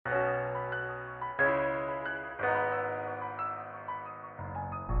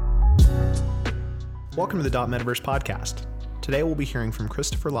Welcome to the Metaverse podcast. Today we'll be hearing from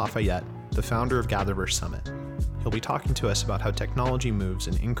Christopher Lafayette, the founder of Gatherverse Summit. He'll be talking to us about how technology moves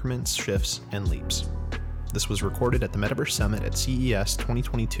in increments, shifts, and leaps. This was recorded at the Metaverse Summit at CES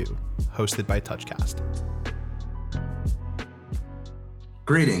 2022, hosted by TouchCast.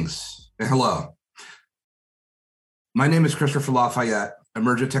 Greetings and hello. My name is Christopher Lafayette,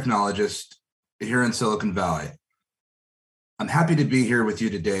 emergent technologist here in Silicon Valley. I'm happy to be here with you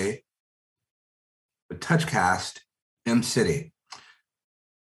today with TouchCast M-City,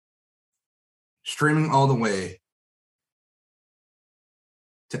 streaming all the way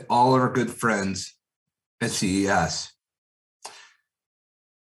to all of our good friends at CES.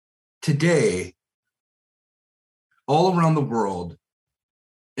 Today, all around the world,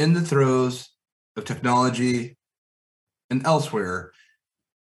 in the throes of technology and elsewhere,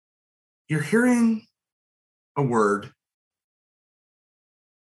 you're hearing a word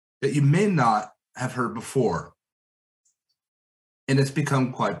that you may not have heard before, and it's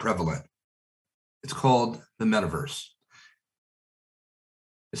become quite prevalent. It's called the metaverse.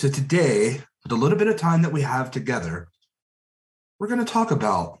 So today, with a little bit of time that we have together, we're going to talk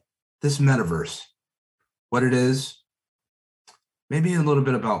about this metaverse, what it is, maybe a little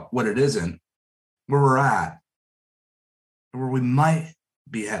bit about what it isn't, where we're at, and where we might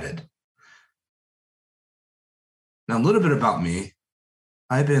be headed. Now, a little bit about me.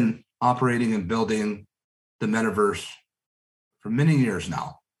 I've been operating and building the metaverse for many years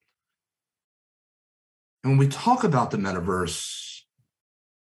now. And when we talk about the metaverse,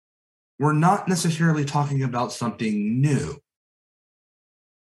 we're not necessarily talking about something new,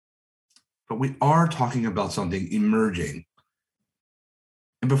 but we are talking about something emerging.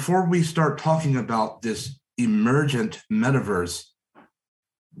 And before we start talking about this emergent metaverse,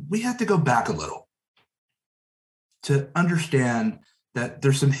 we have to go back a little to understand that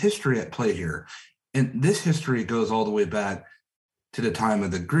there's some history at play here. And this history goes all the way back to the time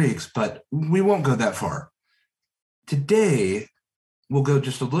of the Greeks, but we won't go that far. Today, we'll go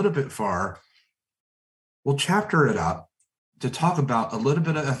just a little bit far. We'll chapter it up to talk about a little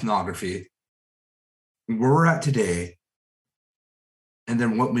bit of ethnography, where we're at today, and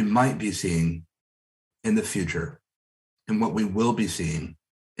then what we might be seeing in the future, and what we will be seeing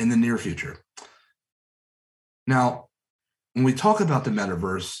in the near future. Now, when we talk about the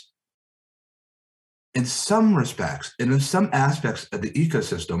metaverse, in some respects and in some aspects of the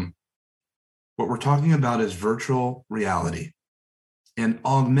ecosystem, what we're talking about is virtual reality and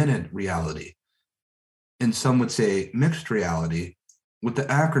augmented reality. And some would say mixed reality, with the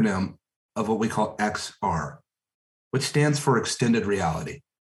acronym of what we call XR, which stands for extended reality.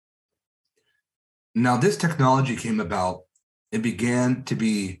 Now, this technology came about and began to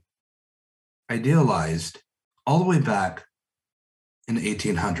be idealized all the way back in the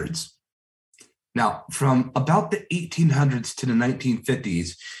 1800s. Now, from about the 1800s to the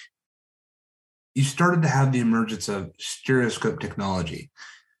 1950s, you started to have the emergence of stereoscope technology.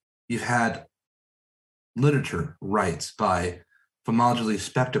 You've had literature rights by Famogely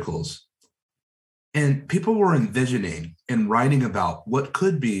Spectacles, and people were envisioning and writing about what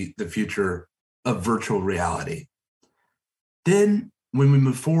could be the future of virtual reality. Then, when we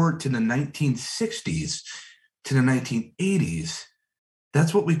move forward to the 1960s to the 1980s,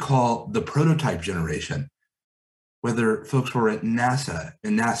 that's what we call the prototype generation, whether folks were at NASA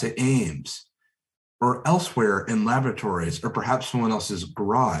and NASA Ames or elsewhere in laboratories or perhaps someone else's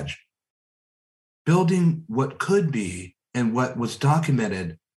garage, building what could be and what was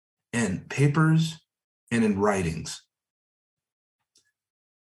documented in papers and in writings.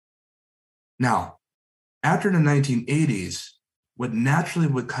 Now, after the 1980s, what naturally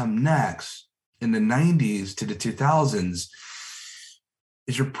would come next in the 90s to the 2000s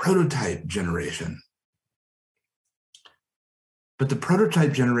is your prototype generation. But the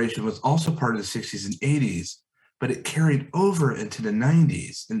prototype generation was also part of the 60s and 80s, but it carried over into the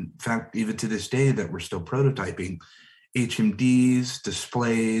 90s. In fact, even to this day that we're still prototyping HMDs,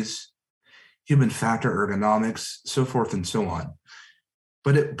 displays, human factor ergonomics, so forth and so on.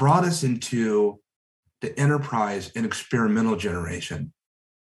 But it brought us into the enterprise and experimental generation.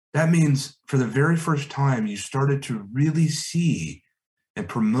 That means for the very first time, you started to really see and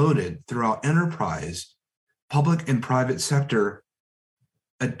promoted throughout enterprise, public and private sector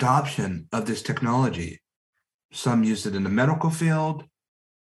adoption of this technology. Some used it in the medical field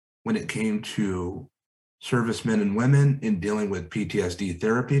when it came to servicemen and women in dealing with PTSD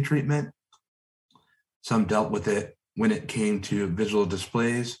therapy treatment. Some dealt with it when it came to visual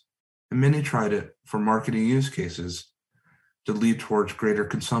displays, and many tried it for marketing use cases to lead towards greater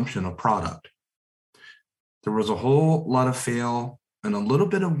consumption of product. There was a whole lot of fail and a little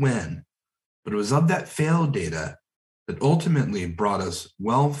bit of win But it was of that failed data that ultimately brought us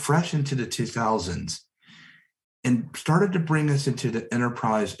fresh into the 2000s and started to bring us into the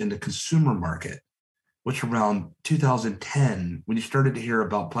enterprise and the consumer market, which around 2010, when you started to hear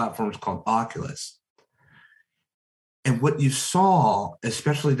about platforms called Oculus. And what you saw,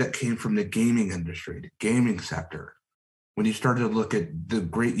 especially that came from the gaming industry, the gaming sector, when you started to look at the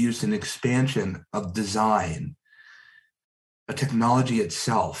great use and expansion of design, a technology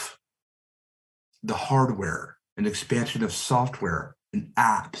itself, the hardware, and expansion of software and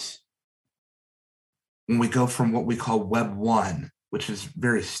apps. When we go from what we call Web 1, which is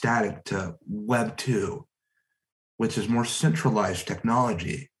very static, to Web 2, which is more centralized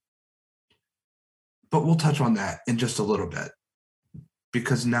technology. But we'll touch on that in just a little bit,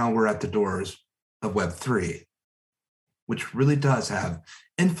 because now we're at the doors of Web 3, which really does have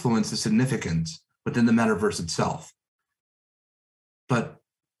influence and significance within the metaverse itself. But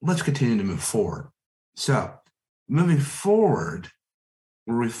let's continue to move forward. So moving forward,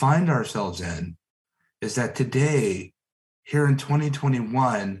 where we find ourselves in is that today, here in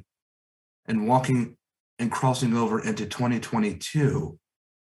 2021, and walking and crossing over into 2022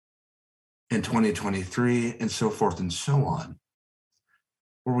 and 2023 and so forth and so on,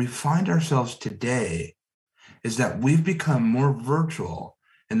 where we find ourselves today is that we've become more virtual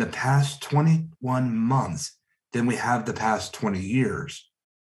in the past 21 months than we have the past 20 years.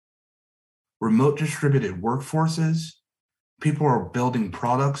 Remote distributed workforces, people are building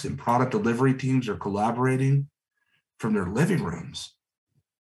products and product delivery teams are collaborating from their living rooms,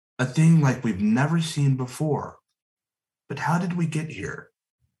 a thing like we've never seen before. But how did we get here?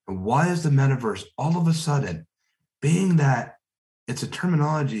 And why is the metaverse all of a sudden, being that it's a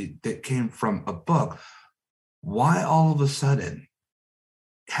terminology that came from a book, why all of a sudden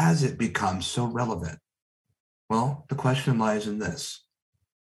has it become so relevant? Well, the question lies in this,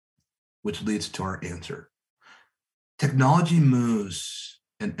 which leads to our answer. Technology moves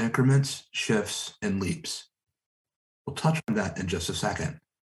in increments, shifts, and leaps. We'll touch on that in just a second.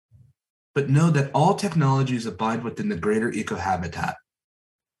 But know that all technologies abide within the greater eco-habitat.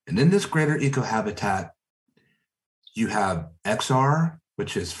 And in this greater eco-habitat, you have XR,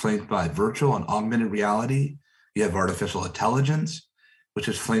 which is flanked by virtual and augmented reality. You have artificial intelligence, which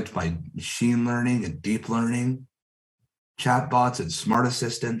is flanked by machine learning and deep learning, chatbots and smart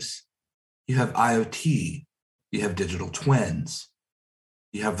assistants. You have IoT, you have digital twins,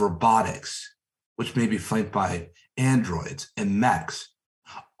 you have robotics, which may be flanked by androids and mechs.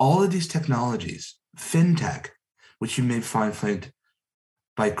 All of these technologies, fintech, which you may find flanked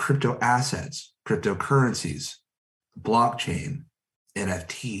by crypto assets, cryptocurrencies, blockchain,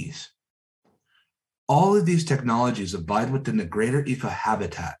 NFTs. All of these technologies abide within the greater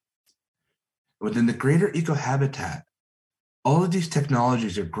eco-habitat. Within the greater eco-habitat, all of these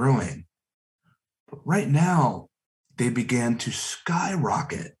technologies are growing. But right now, they began to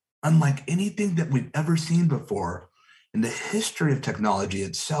skyrocket, unlike anything that we've ever seen before in the history of technology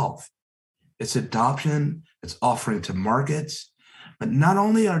itself. Its adoption, its offering to markets. But not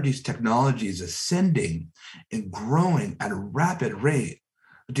only are these technologies ascending and growing at a rapid rate,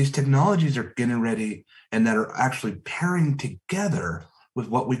 but these technologies are getting ready and that are actually pairing together with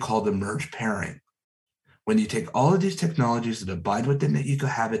what we call the merge pairing. When you take all of these technologies that abide within the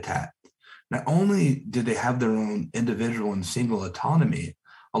eco-habitat, not only do they have their own individual and single autonomy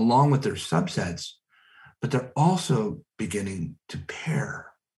along with their subsets, but they're also beginning to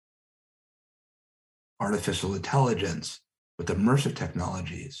pair artificial intelligence with immersive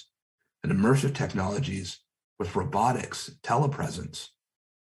technologies, and immersive technologies with robotics, telepresence,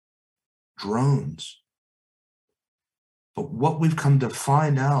 drones. But what we've come to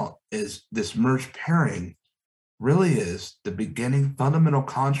find out is this merge pairing really is the beginning fundamental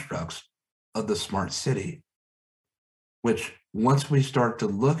constructs of the smart city, which once we start to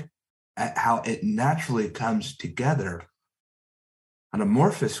look at how it naturally comes together on a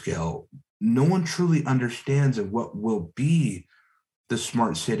amorphous scale, no one truly understands what will be the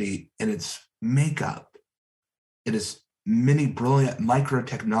smart city and its makeup. It is many brilliant micro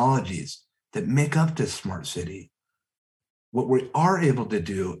technologies that make up this smart city. What we are able to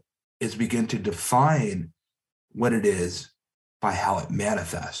do is begin to define what it is by how it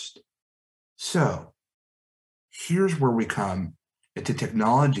manifests. So here's where we come into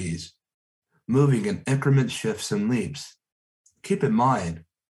technologies moving in increments, shifts, and leaps. Keep in mind,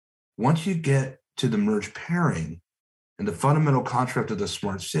 once you get to the merge pairing and the fundamental construct of the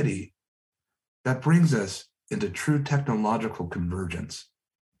smart city, that brings us into true technological convergence.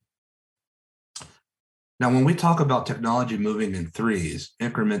 Now, when we talk about technology moving in threes,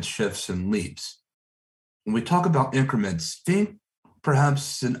 increments, shifts, and leaps, when we talk about increments, think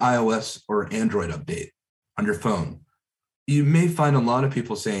perhaps an iOS or Android update on your phone, you may find a lot of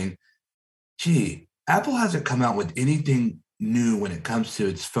people saying, gee, Apple hasn't come out with anything new when it comes to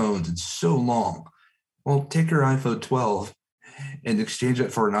its phones in so long. Well, take your iPhone 12 and exchange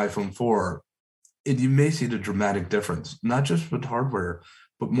it for an iPhone 4, and you may see the dramatic difference, not just with hardware,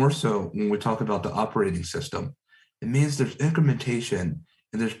 but more so when we talk about the operating system. It means there's incrementation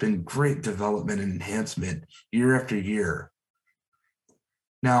and there's been great development and enhancement year after year.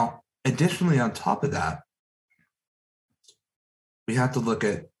 Now, additionally, on top of that, we have to look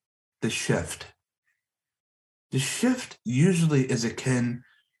at the shift. The shift usually is akin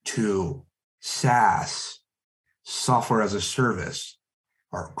to SaaS, software as a service,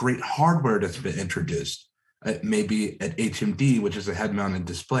 or great hardware that's been introduced. It may be an HMD, which is a head-mounted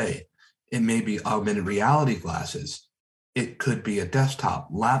display. It may be augmented reality glasses. It could be a desktop,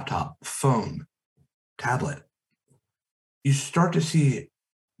 laptop, phone, tablet. You start to see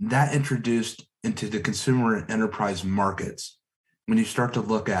that introduced into the consumer and enterprise markets when you start to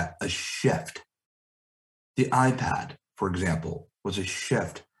look at a shift. The iPad, for example, was a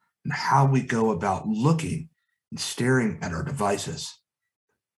shift in how we go about looking and staring at our devices.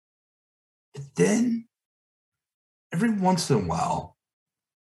 But then, every once in a while,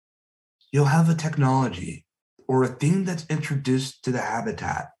 you'll have a technology or a thing that's introduced to the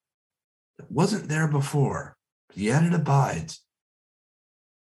habitat that wasn't there before, but yet it abides.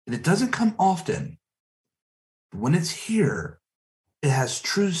 And it doesn't come often, but when it's here, it has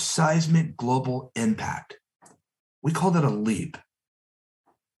true seismic global impact. We call that a leap.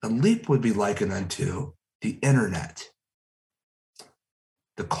 A leap would be likened unto the internet,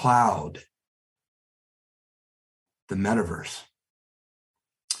 the cloud, the metaverse.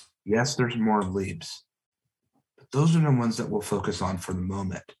 Yes, there's more leaps, but those are the ones that we'll focus on for the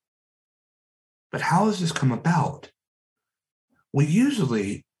moment. But how has this come about? Well,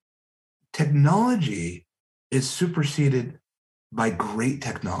 usually technology is superseded by great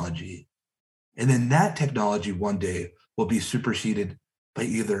technology. And then that technology one day will be superseded by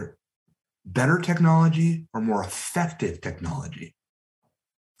either better technology or more effective technology.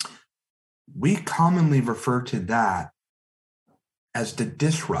 We commonly refer to that as the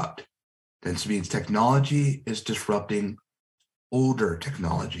disrupt. This means technology is disrupting older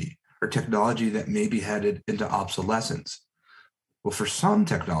technology or technology that may be headed into obsolescence. Well, for some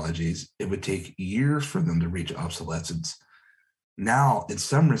technologies, it would take years for them to reach obsolescence. Now, in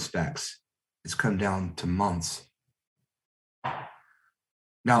some respects, it's come down to months.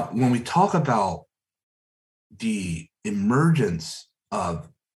 Now, when we talk about the emergence of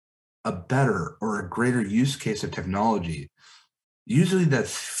a better or a greater use case of technology, usually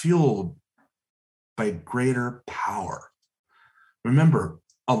that's fueled by greater power. Remember,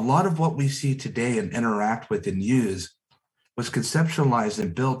 a lot of what we see today and interact with and use was conceptualized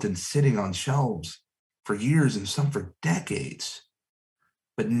and built and sitting on shelves for years and some for decades.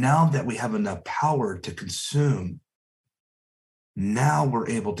 But now that we have enough power to consume, now we're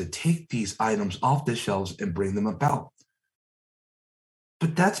able to take these items off the shelves and bring them about.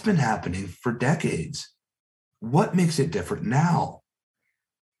 But that's been happening for decades. What makes it different now?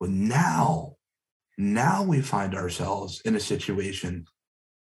 Well, now we find ourselves in a situation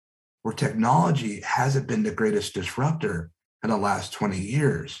where technology hasn't been the greatest disruptor in the last 20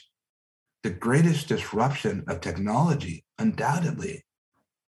 years. The greatest disruption of technology, undoubtedly,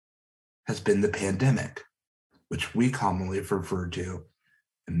 has been the pandemic, which we commonly refer to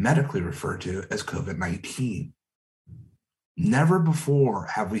and medically refer to as COVID-19. Never before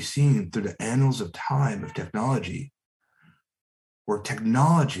have we seen through the annals of time of technology where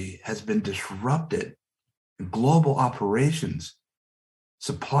technology has been disrupted and global operations,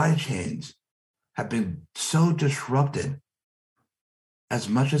 supply chains have been so disrupted as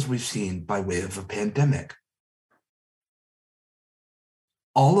much as we've seen by way of a pandemic.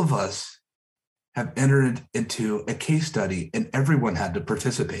 All of us have entered into a case study and everyone had to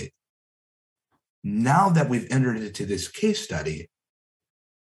participate. Now that we've entered into this case study,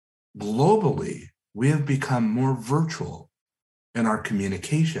 globally, we have become more virtual in our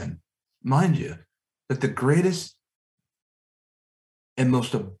communication. Mind you, that the greatest and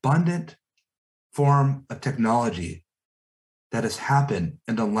most abundant form of technology that has happened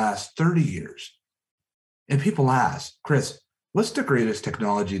in the last 30 years. And people ask, Chris, what's the greatest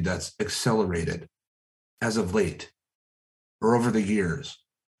technology that's accelerated as of late or over the years?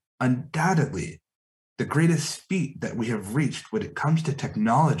 Undoubtedly, the greatest feat that we have reached when it comes to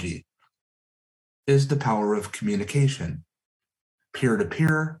technology is the power of communication,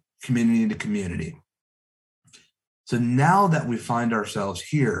 peer-to-peer, community to community. So now that we find ourselves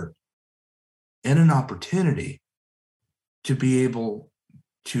here in an opportunity to be able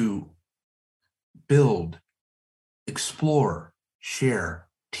to build, explore, share,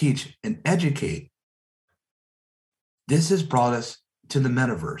 teach, and educate. This has brought us to the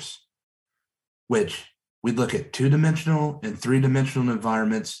metaverse, which we look at two-dimensional and three-dimensional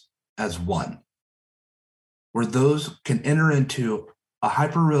environments as one, where those can enter into a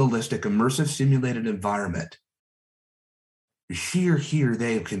hyper-realistic, immersive simulated environment. She or he or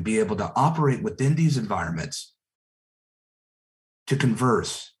they can be able to operate within these environments to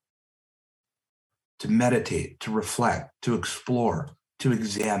converse, to meditate, to reflect, to explore, to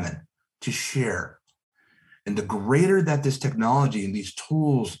examine, to share. And the greater that this technology and these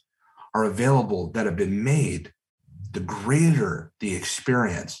tools are available that have been made, the greater the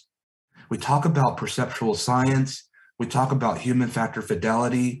experience. We talk about perceptual science. We talk about human factor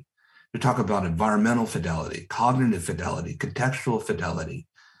fidelity. We talk about environmental fidelity, cognitive fidelity, contextual fidelity,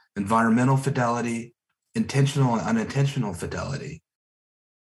 environmental fidelity, intentional and unintentional fidelity.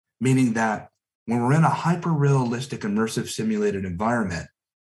 Meaning that when we're in a hyper-realistic, immersive simulated environment,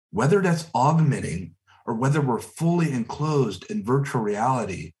 whether that's augmenting or whether we're fully enclosed in virtual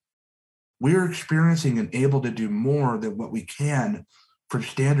reality, we're experiencing and able to do more than what we can from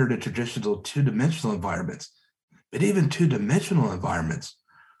standard and traditional two-dimensional environments. But even two-dimensional environments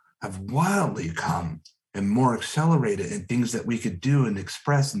have wildly come and more accelerated in things that we could do and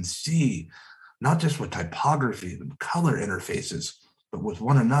express and see, not just with typography and color interfaces, but with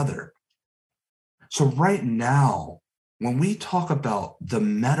one another. So right now, when we talk about the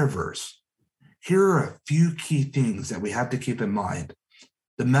metaverse, here are a few key things that we have to keep in mind.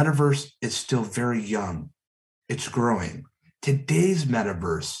 The metaverse is still very young. It's growing. Today's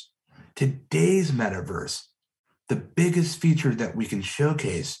metaverse, the biggest feature that we can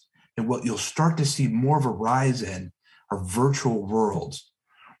showcase and what you'll start to see more of a rise in are virtual worlds,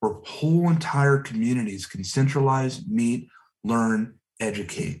 where whole entire communities can centralize, meet, learn,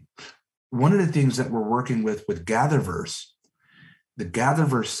 educate. One of the things that we're working with Gatherverse, the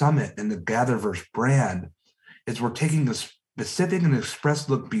Gatherverse Summit and the Gatherverse brand, is we're taking a specific and express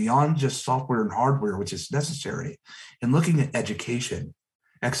look beyond just software and hardware, which is necessary, and looking at education,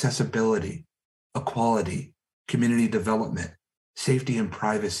 accessibility, equality, community development, safety and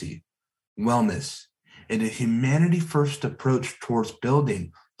privacy, wellness, and a humanity-first approach towards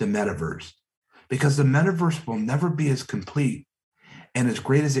building the metaverse. Because the metaverse will never be as complete and as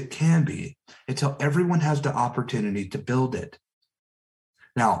great as it can be until everyone has the opportunity to build it.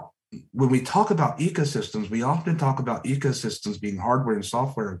 Now, when we talk about ecosystems, we often talk about ecosystems being hardware and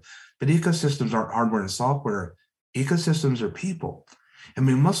software, but ecosystems aren't hardware and software. Ecosystems are people. And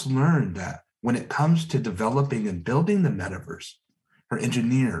we must learn that when it comes to developing and building the metaverse, our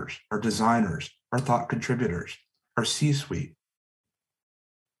engineers, our designers, our thought contributors, our C-suite,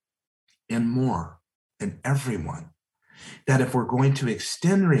 and more, and everyone, that if we're going to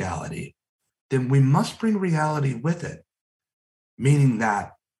extend reality, then we must bring reality with it, meaning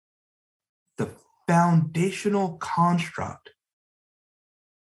that the foundational construct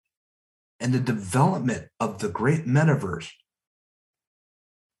and the development of the great metaverse,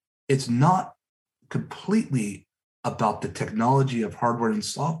 it's not completely about the technology of hardware and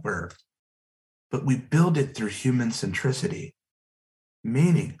software, but we build it through human centricity,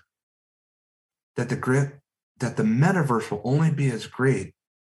 meaning that the metaverse will only be as great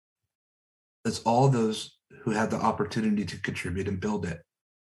as all those who have the opportunity to contribute and build it.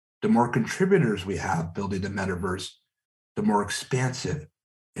 The more contributors we have building the metaverse, the more expansive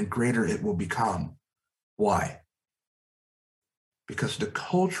and greater it will become. Why? Because the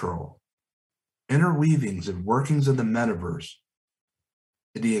cultural interweavings and workings of the metaverse,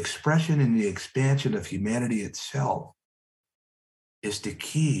 the expression and the expansion of humanity itself, is the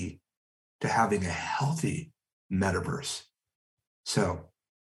key to having a healthy metaverse. So,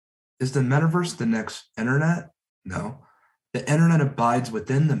 is the metaverse the next internet? No. The internet abides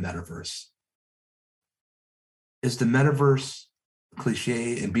within the metaverse. Is the metaverse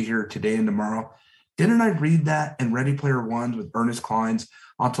cliche and be here today and tomorrow? Didn't I read that in Ready Player One with Ernest Cline's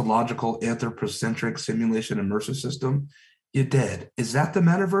ontological anthropocentric simulation immersive system? You did. Is that the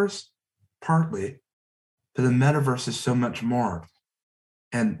metaverse? Partly. But the metaverse is so much more.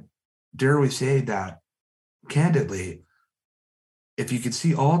 And dare we say that, candidly, if you could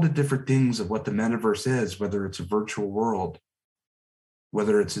see all the different things of what the metaverse is, whether it's a virtual world,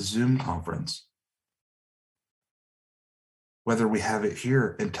 whether it's a Zoom conference, whether we have it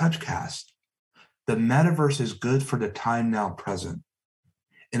here in TouchCast, the metaverse is good for the time now present.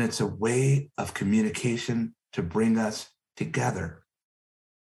 And it's a way of communication to bring us together,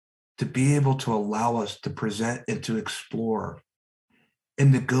 to be able to allow us to present and to explore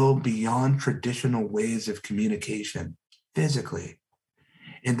and to go beyond traditional ways of communication. physically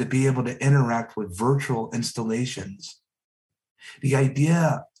and to be able to interact with virtual installations. The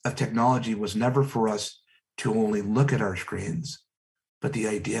idea of technology was never for us to only look at our screens, but the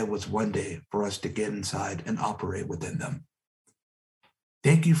idea was one day for us to get inside and operate within them.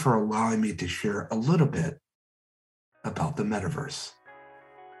 Thank you for allowing me to share a little bit about the metaverse.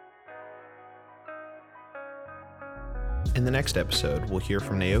 In the next episode, we'll hear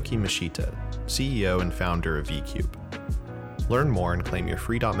from Naoki Mishita, CEO and founder of VCube. Learn more and claim your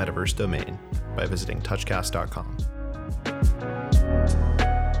free .metaverse domain by visiting touchcast.com.